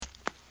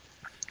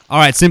All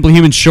right, Simply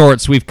Human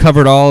Shorts. We've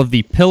covered all of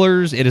the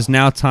pillars. It is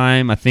now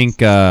time. I think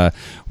we're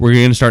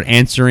going to start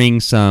answering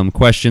some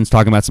questions,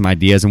 talking about some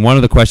ideas. And one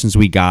of the questions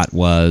we got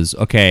was,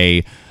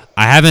 okay,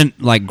 I haven't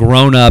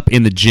grown up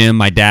in the gym.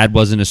 My dad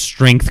wasn't a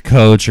strength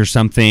coach or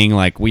something.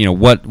 How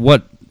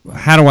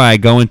do I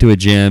go into a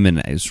gym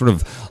and sort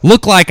of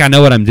look like I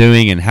know what I'm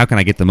doing, and how can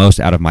I get the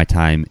most out of my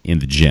time in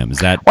the gym? Is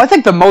that? Well, I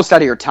think the most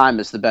out of your time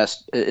is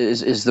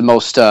the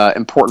most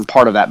important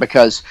part of that,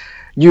 because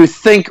you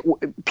think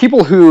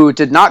people who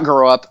did not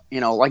grow up,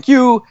 like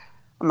you,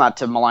 I'm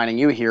not maligning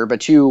you here,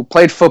 but you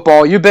played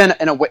football. You've been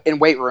in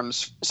weight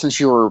rooms since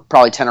you were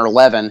probably 10 or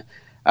 11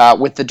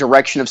 with the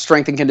direction of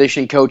strength and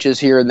conditioning coaches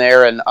here and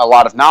there and a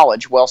lot of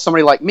knowledge. Well,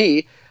 somebody like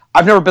me,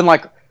 I've never been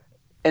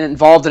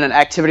involved in an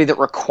activity that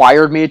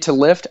required me to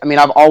lift. I mean,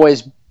 I've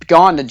always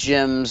gone to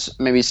gyms,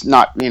 maybe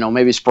not,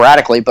 maybe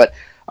sporadically, but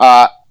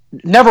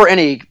never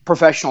any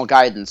professional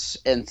guidance.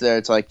 And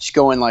it's just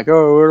going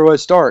oh, where do I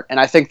start? And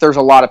I think there's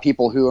a lot of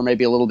people who are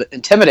maybe a little bit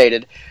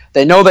intimidated.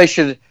 They know they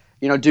should,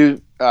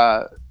 do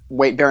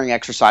weight-bearing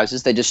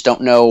exercises. They just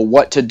don't know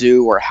what to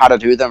do or how to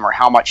do them or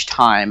how much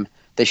time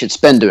they should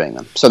spend doing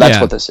them. So that's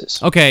what this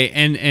is. Okay,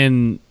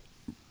 and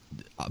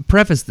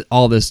preface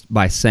all this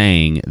by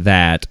saying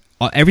that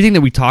everything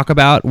that we talk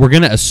about, we're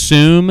going to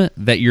assume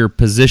that your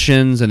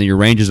positions and that your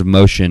ranges of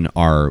motion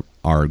are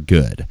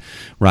good,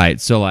 right?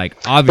 So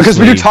obviously, because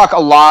we do talk a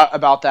lot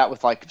about that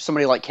with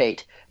somebody like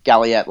Kate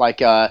Galliette.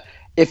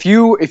 If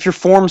your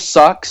form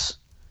sucks,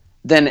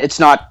 then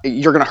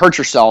you're going to hurt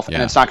yourself,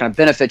 and it's not going to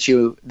benefit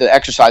you. The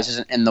exercise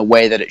isn't in the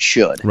way that it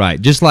should.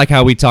 Right. Just like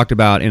how we talked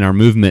about in our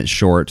movement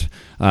short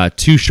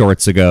 2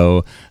 shorts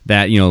ago,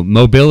 that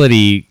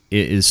mobility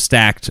is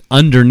stacked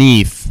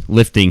underneath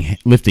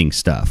lifting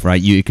stuff,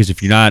 right? Because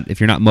if you're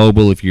not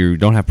mobile, if you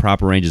don't have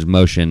proper ranges of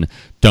motion,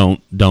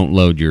 don't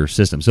load your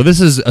system. So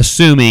this is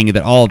assuming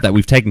that all of that,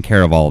 we've taken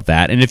care of all of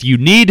that. And if you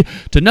need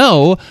to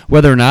know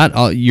whether or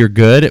not you're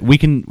good, we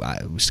can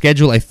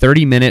schedule a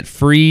 30-minute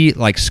free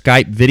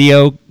Skype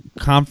video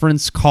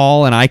conference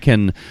call, and I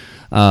can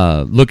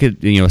look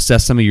at,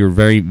 assess some of your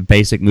very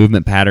basic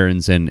movement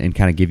patterns and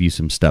kind of give you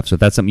some stuff. So if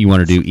that's something you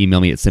want to do,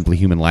 email me at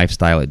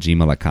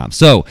simplyhumanlifestyle@gmail.com.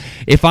 So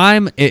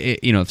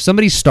if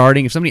somebody's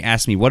starting, if somebody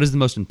asks me what is the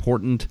most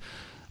important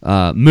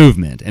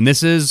movement, and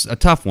this is a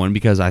tough one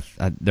because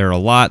there are a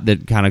lot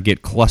that kind of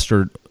get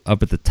clustered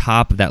up at the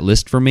top of that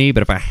list for me,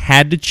 but if I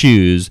had to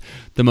choose,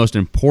 the most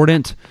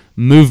important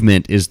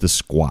movement is the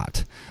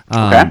squat.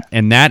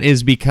 And that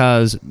is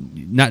because,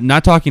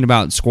 not talking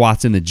about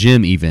squats in the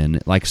gym even,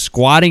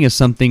 squatting is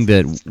something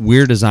that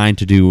we're designed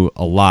to do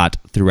a lot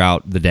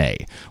throughout the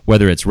day,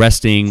 whether it's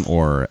resting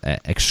or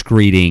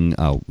excreting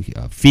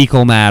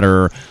fecal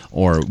matter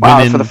or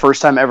women. For the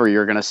first time ever,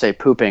 you're going to say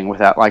pooping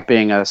without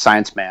being a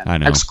science man. I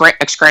know.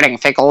 Excreting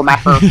fecal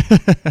matter.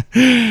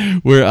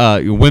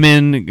 We're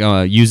women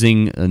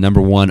using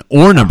number 1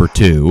 or number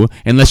 2,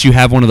 unless you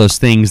have one of those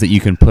things that you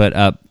can put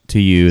up to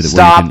you.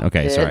 Stop.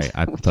 Okay, sorry.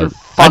 Your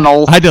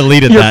funnel. I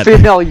deleted your that. Your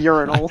female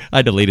urinal.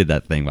 I deleted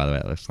that thing, by the way.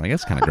 It looks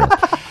that's kind of gross.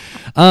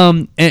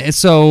 And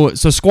so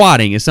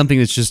squatting is something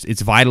that's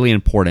it's vitally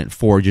important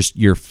for just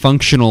your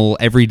functional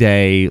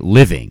everyday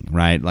living,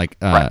 right?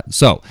 Right.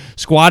 So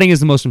squatting is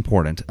the most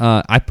important.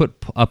 I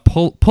put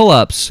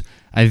pull-ups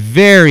a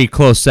very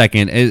close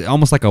second,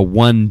 almost like a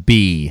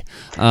 1B.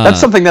 That's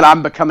something that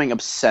I'm becoming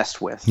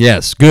obsessed with.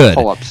 Yes, good.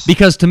 Pull-ups.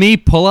 Because to me,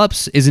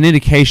 pull-ups is an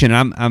indication.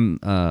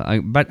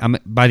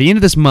 By the end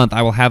of this month,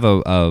 I will have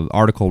a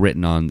article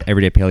written on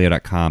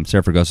everydaypaleo.com,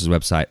 Sarah Fragosa's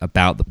website,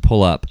 about the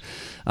pull-up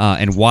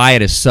and why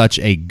it is such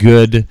a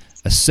good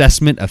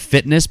assessment of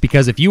fitness.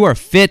 Because if you are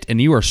fit and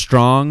you are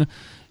strong,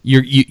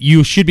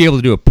 you should be able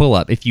to do a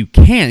pull-up. If you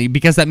can't,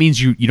 because that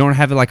means you don't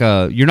have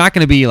you're not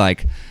going to be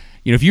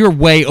if you're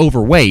way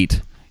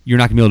overweight, you're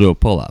not going to be able to do a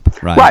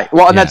pull-up, right? Right.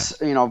 Well, and that's,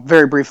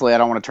 very briefly, I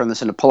don't want to turn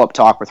this into pull-up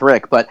talk with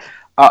Rick, but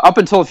up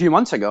until a few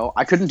months ago,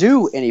 I couldn't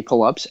do any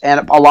pull-ups,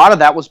 and a lot of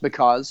that was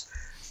because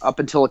up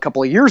until a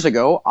couple of years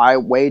ago, I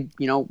weighed,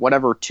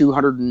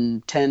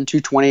 210,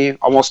 220,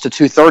 almost to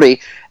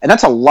 230, and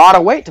that's a lot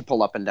of weight to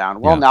pull up and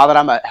down. Well, now that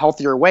I'm a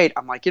healthier weight,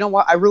 I'm like, you know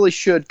what? I really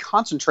should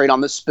concentrate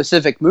on this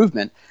specific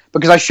movement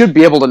because I should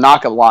be able to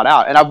knock a lot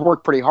out, and I've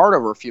worked pretty hard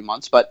over a few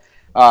months, but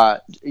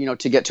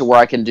to get to where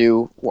I can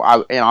do,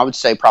 I would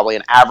say probably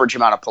an average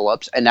amount of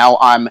pull-ups. And now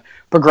I'm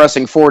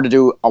progressing forward to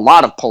do a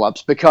lot of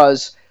pull-ups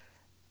because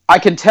I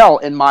can tell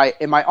in my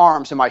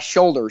arms, in my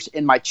shoulders,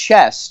 in my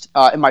chest,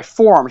 in my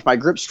forearms, my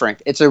grip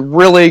strength. It's a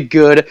really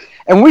good,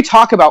 and when we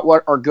talk about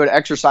what are good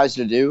exercises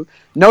to do,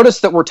 notice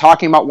that we're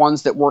talking about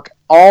ones that work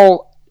a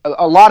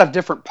lot of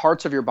different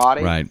parts of your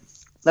body. Right.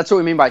 That's what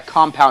we mean by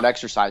compound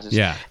exercises.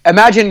 Yeah.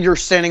 Imagine you're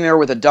standing there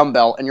with a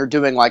dumbbell and you're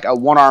doing a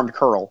one-armed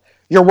curl.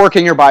 You're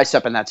working your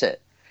bicep and that's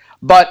it.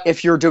 But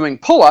if you're doing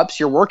pull-ups,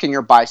 you're working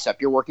your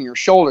bicep, you're working your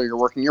shoulder, you're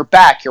working your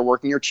back, you're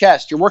working your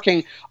chest, you're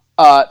working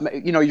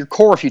your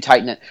core if you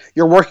tighten it.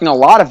 You're working a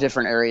lot of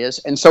different areas,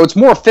 and so it's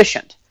more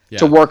efficient.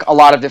 to work a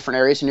lot of different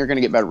areas, and you're going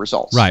to get better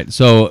results. Right.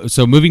 So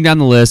moving down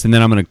the list, and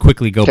then I'm going to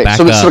quickly go back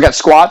up. So we got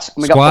squats,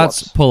 and we got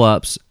squats,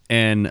 pull-ups,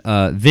 and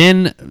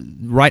then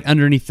right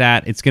underneath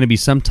that, it's going to be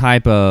some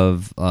type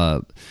of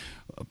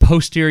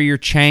posterior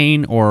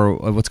chain, or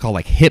what's called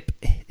like hip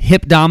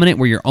dominant,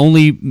 where you're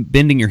only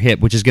bending your hip,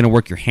 which is going to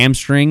work your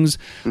hamstrings,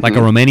 like a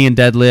Romanian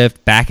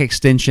deadlift, back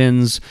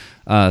extensions,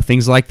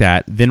 things like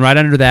that. Then right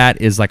under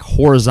that is like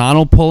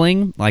horizontal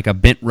pulling, like a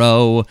bent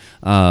row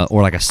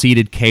or like a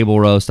seated cable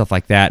row, stuff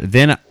like that.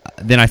 Then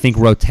I think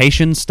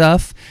rotation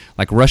stuff,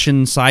 like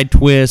Russian side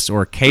twists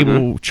or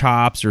cable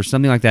chops or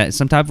something like that,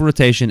 some type of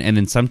rotation, and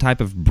then some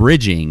type of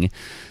bridging,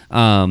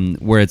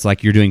 where it's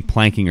like you're doing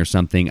planking or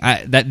something.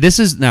 This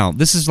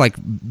is like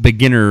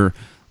beginner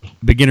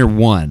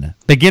 1.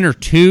 Beginner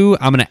 2,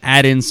 I'm going to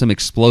add in some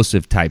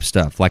explosive type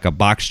stuff, like a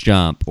box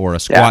jump or a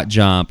squat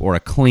jump or a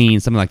clean,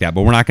 something like that.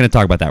 But we're not going to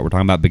talk about that. We're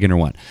talking about beginner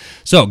 1.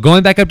 So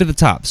going back up to the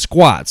top,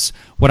 squats.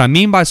 What I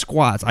mean by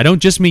squats, I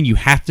don't just mean you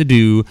have to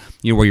do,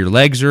 where your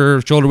legs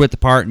are shoulder width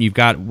apart and you've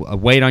got a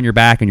weight on your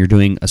back and you're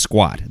doing a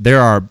squat.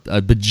 There are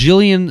a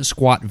bajillion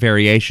squat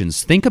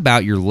variations. Think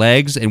about your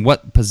legs and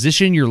what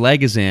position your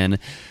leg is in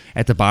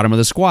at the bottom of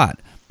the squat.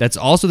 That's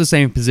also the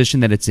same position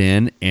that it's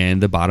in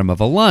the bottom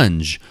of a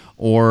lunge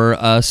or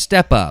a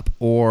step up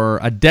or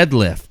a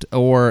deadlift.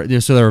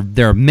 So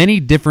there are many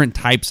different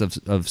types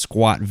of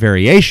squat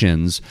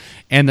variations.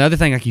 And the other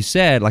thing, like you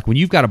said, like when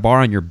you've got a bar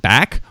on your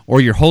back or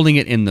you're holding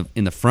it in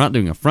the front,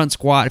 doing a front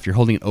squat, if you're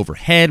holding it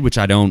overhead, which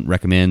I don't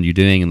recommend you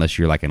doing unless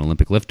you're like an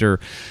Olympic lifter,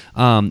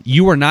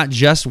 you are not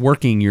just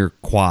working your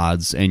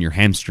quads and your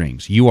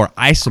hamstrings. You are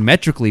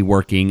isometrically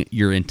working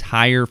your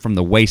entire from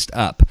the waist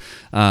up.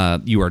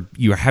 You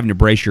are having to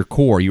brace your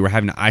core. You are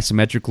having to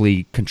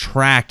isometrically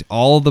contract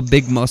all the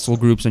big muscle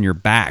groups on your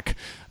back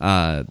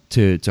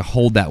to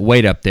hold that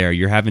weight up there.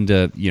 You're having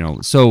to,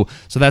 so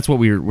that's what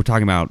we're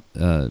talking about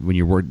when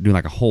you're doing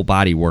like a whole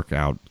body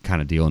workout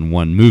kind of deal in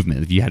one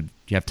movement. If you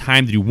have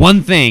time to do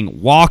one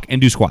thing, walk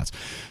and do squats.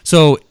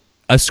 So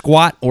a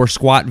squat or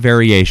squat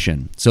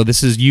variation. So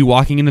this is you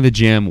walking into the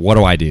gym. What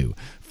do I do?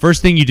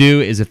 First thing you do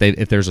is if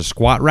there's a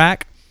squat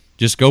rack,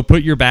 just go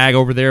put your bag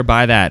over there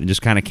by that and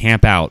just kind of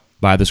camp out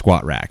by the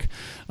squat rack.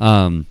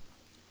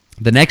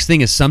 The next thing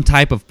is some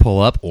type of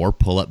pull-up or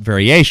pull-up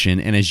variation.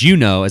 And as you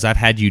know, as I've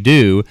had you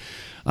do,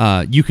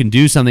 you can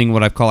do something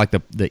what I've called like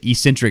the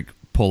eccentric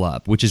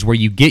pull-up, which is where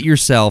you get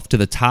yourself to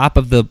the top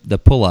of the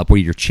pull-up where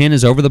your chin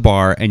is over the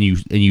bar and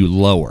you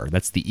lower.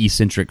 That's the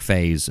eccentric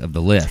phase of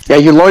the lift. Yeah,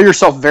 you lower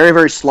yourself very,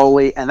 very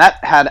slowly, and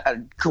that had a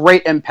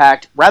great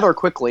impact rather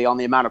quickly on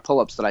the amount of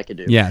pull-ups that I could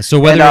do. Yeah, so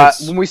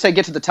when we say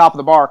get to the top of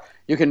the bar,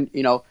 you can,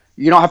 you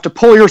don't have to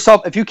pull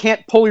yourself. If you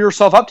can't pull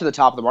yourself up to the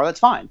top of the bar, that's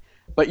fine.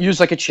 But use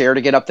like a chair to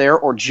get up there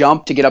or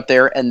jump to get up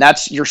there, and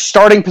that's your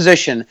starting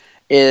position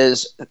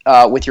is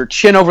with your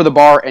chin over the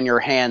bar and your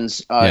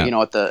hands,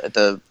 at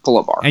the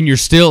pull-up bar. And you're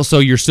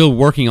still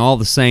working all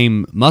the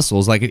same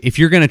muscles. Like if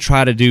you're going to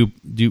try to do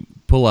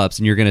pull-ups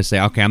and you're going to say,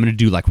 okay, I'm going to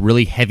do like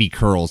really heavy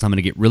curls. I'm going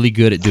to get really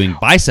good at doing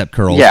bicep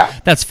curls. Yeah.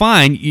 That's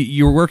fine.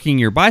 You're working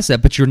your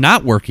bicep, but you're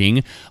not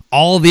working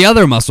all the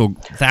other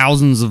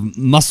thousands of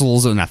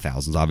muscles, not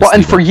thousands, obviously. Well,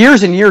 and for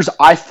years and years,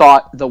 I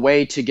thought the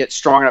way to get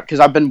strong enough, because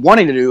I've been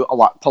wanting to do a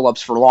lot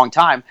pull-ups for a long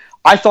time,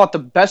 I thought the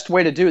best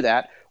way to do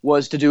that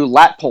was to do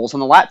lat pulls on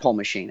the lat pull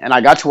machine, and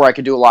I got to where I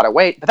could do a lot of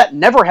weight, but that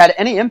never had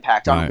any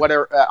impact on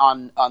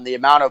on the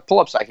amount of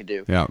pull-ups I could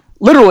do. Yeah.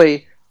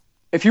 Literally,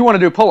 if you want to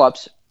do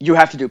pull-ups, you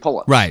have to do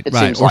pull-ups. Right.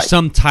 Or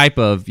some type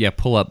of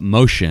pull-up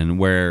motion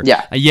where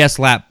yes,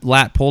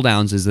 lat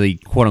pull-downs is the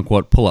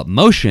quote-unquote pull-up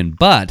motion,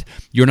 but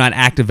you're not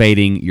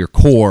activating your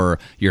core.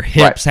 Your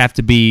hips have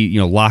to be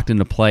locked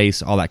into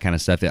place, all that kind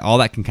of stuff. All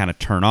that can kind of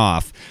turn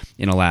off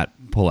in a lat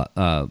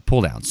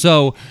pull-down.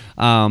 So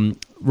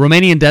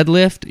Romanian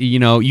deadlift,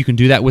 you can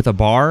do that with a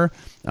bar.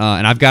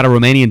 And I've got a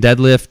Romanian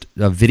deadlift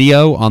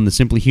video on the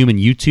Simply Human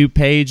YouTube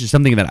page. It's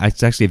something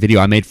it's actually a video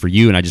I made for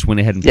you, and I just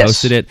went ahead and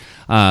posted it.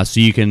 So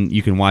you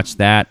can watch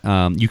that.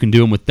 You can do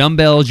them with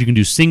dumbbells. You can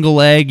do single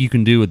leg. You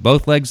can do with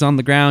both legs on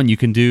the ground. You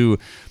can do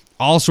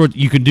all sorts.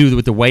 You can do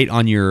with the weight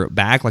on your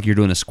back, like you're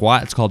doing a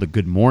squat. It's called a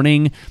good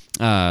morning.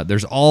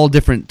 There's all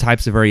different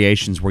types of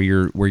variations where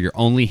you're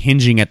only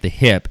hinging at the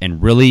hip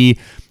and really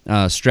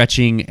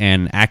stretching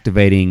and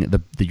activating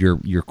your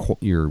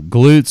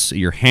glutes,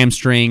 your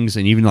hamstrings,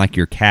 and even like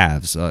your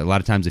calves. A lot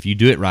of times, if you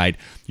do it right,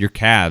 your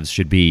calves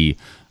should be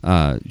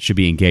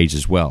engaged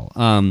as well.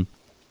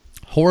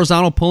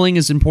 Horizontal pulling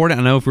is important.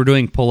 I know if we're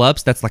doing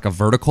pull-ups, that's like a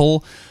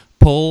vertical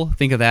pull.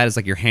 Think of that as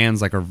like your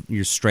hands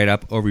you're straight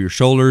up over your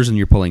shoulders and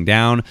you're pulling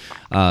down.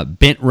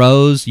 Bent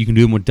rows, you can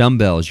do them with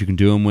dumbbells. You can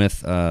do them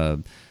with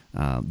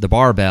the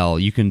barbell.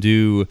 You can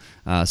do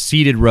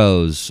seated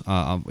rows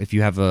if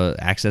you have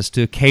access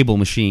to cable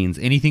machines.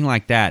 Anything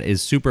like that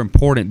is super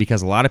important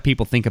because a lot of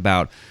people think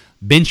about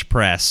bench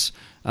press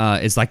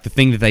is like the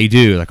thing that they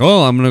do. Like,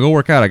 oh, I'm going to go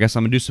work out. I guess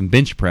I'm going to do some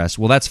bench press.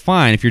 Well, that's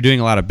fine. If you're doing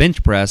a lot of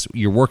bench press,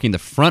 you're working the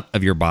front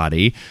of your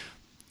body.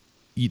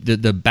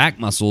 The back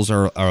muscles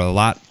are a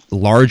lot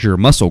larger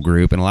muscle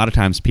group, and a lot of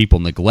times people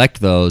neglect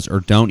those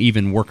or don't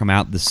even work them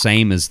out the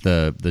same as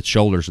the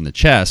shoulders and the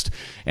chest,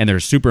 and they're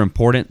super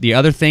important. The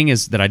other thing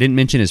is that I didn't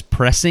mention is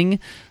pressing.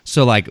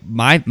 So like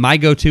my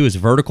go-to is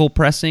vertical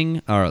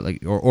pressing,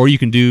 or you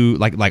can do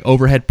like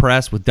overhead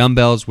press with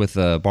dumbbells with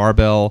a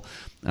barbell.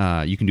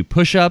 You can do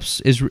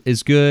push-ups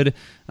is good,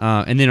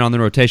 and then on the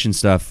rotation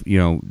stuff,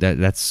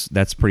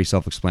 that's pretty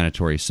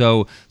self-explanatory.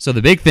 So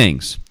the big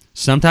things: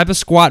 some type of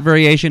squat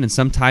variation and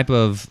some type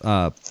of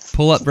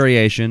pull-up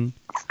variation.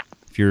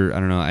 If you're, I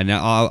don't know, and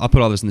I'll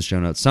put all this in the show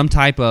notes. Some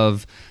type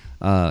of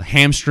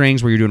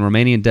hamstrings where you're doing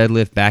Romanian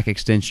deadlift, back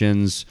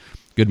extensions,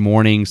 good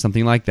morning,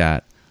 something like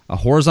that. A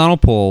horizontal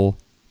pull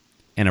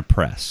and a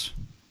press.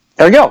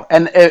 There you go.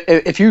 And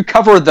if you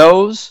cover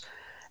those,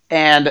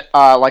 and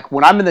like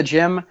when I'm in the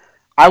gym,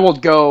 I will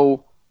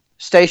go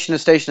station to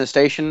station to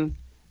station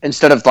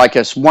instead of like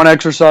one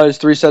exercise,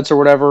 3 sets or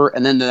whatever,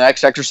 and then the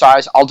next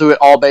exercise, I'll do it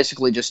all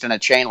basically just in a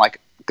chain,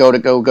 like go to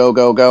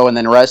go, and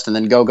then rest, and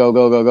then go,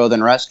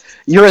 then rest.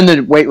 You're in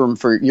the weight room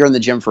you're in the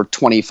gym for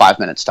 25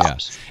 minutes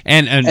tops.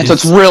 Yeah. And so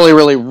it's really,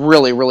 really,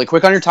 really, really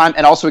quick on your time,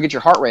 and also get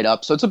your heart rate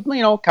up. So it's a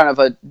kind of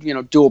a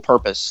dual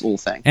purpose little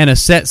thing. And a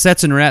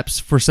sets and reps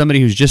for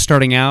somebody who's just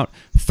starting out,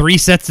 3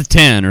 sets of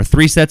 10 or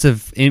 3 sets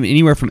of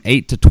anywhere from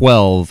 8 to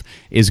 12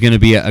 is going to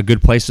be a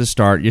good place to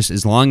start. Just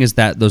as long as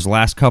those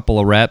last couple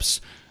of reps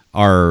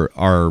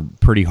are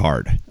pretty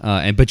hard,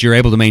 but you're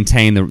able to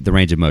maintain the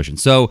range of motion.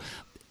 So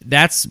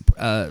that's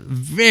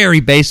very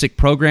basic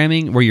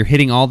programming where you're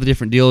hitting all the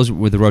different deals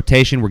with the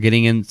rotation. We're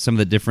getting in some of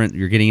the different.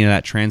 You're getting into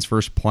that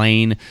transverse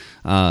plane,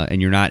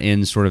 and you're not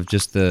in sort of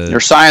just your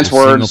science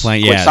words.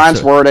 Plane. Yeah,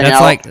 science wording.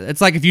 That's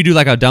it's like if you do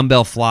like a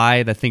dumbbell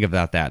fly. Think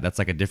about that. That's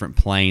like a different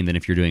plane than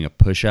if you're doing a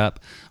push up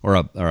or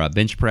a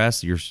bench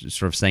press. You're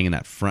sort of staying in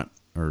that front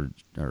or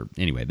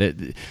anyway.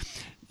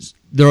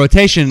 The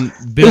rotation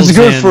builds It's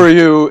good for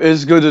you.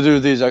 It's good to do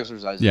these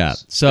exercises. Yeah.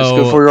 So it's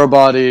good for your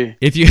body.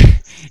 If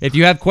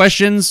you have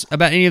questions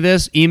about any of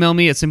this, email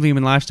me at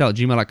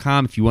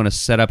simplyhumanlifestyle@gmail.com. If you want to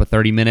set up a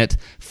 30-minute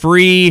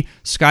free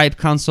Skype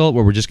consult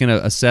where we're just going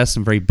to assess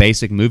some very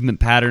basic movement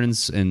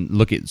patterns and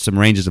look at some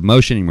ranges of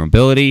motion and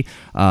mobility,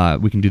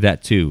 we can do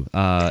that too.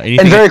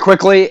 And very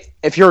quickly,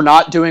 if you're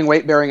not doing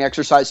weight-bearing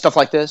exercise, stuff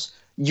like this,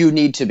 you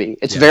need to be.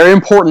 It's very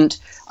important.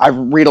 I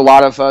read a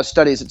lot of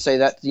studies that say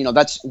that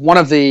that's one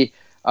of the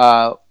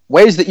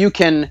ways that you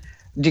can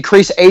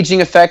decrease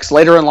aging effects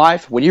later in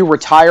life. When you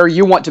retire,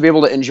 you want to be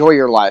able to enjoy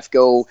your life,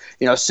 go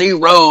see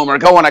Rome or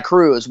go on a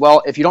cruise.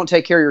 Well, if you don't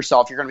take care of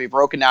yourself, you're going to be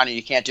broken down and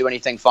you can't do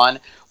anything fun.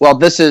 Well,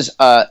 this is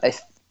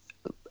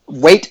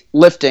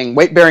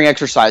weight-bearing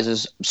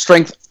exercises,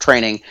 strength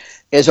training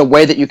is a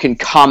way that you can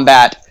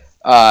combat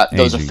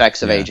those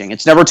effects of aging.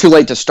 It's never too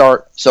late to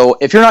start. So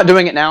if you're not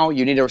doing it now,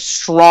 you need to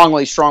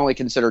strongly, strongly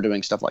consider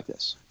doing stuff like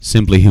this.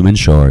 Simply Human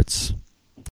Shorts.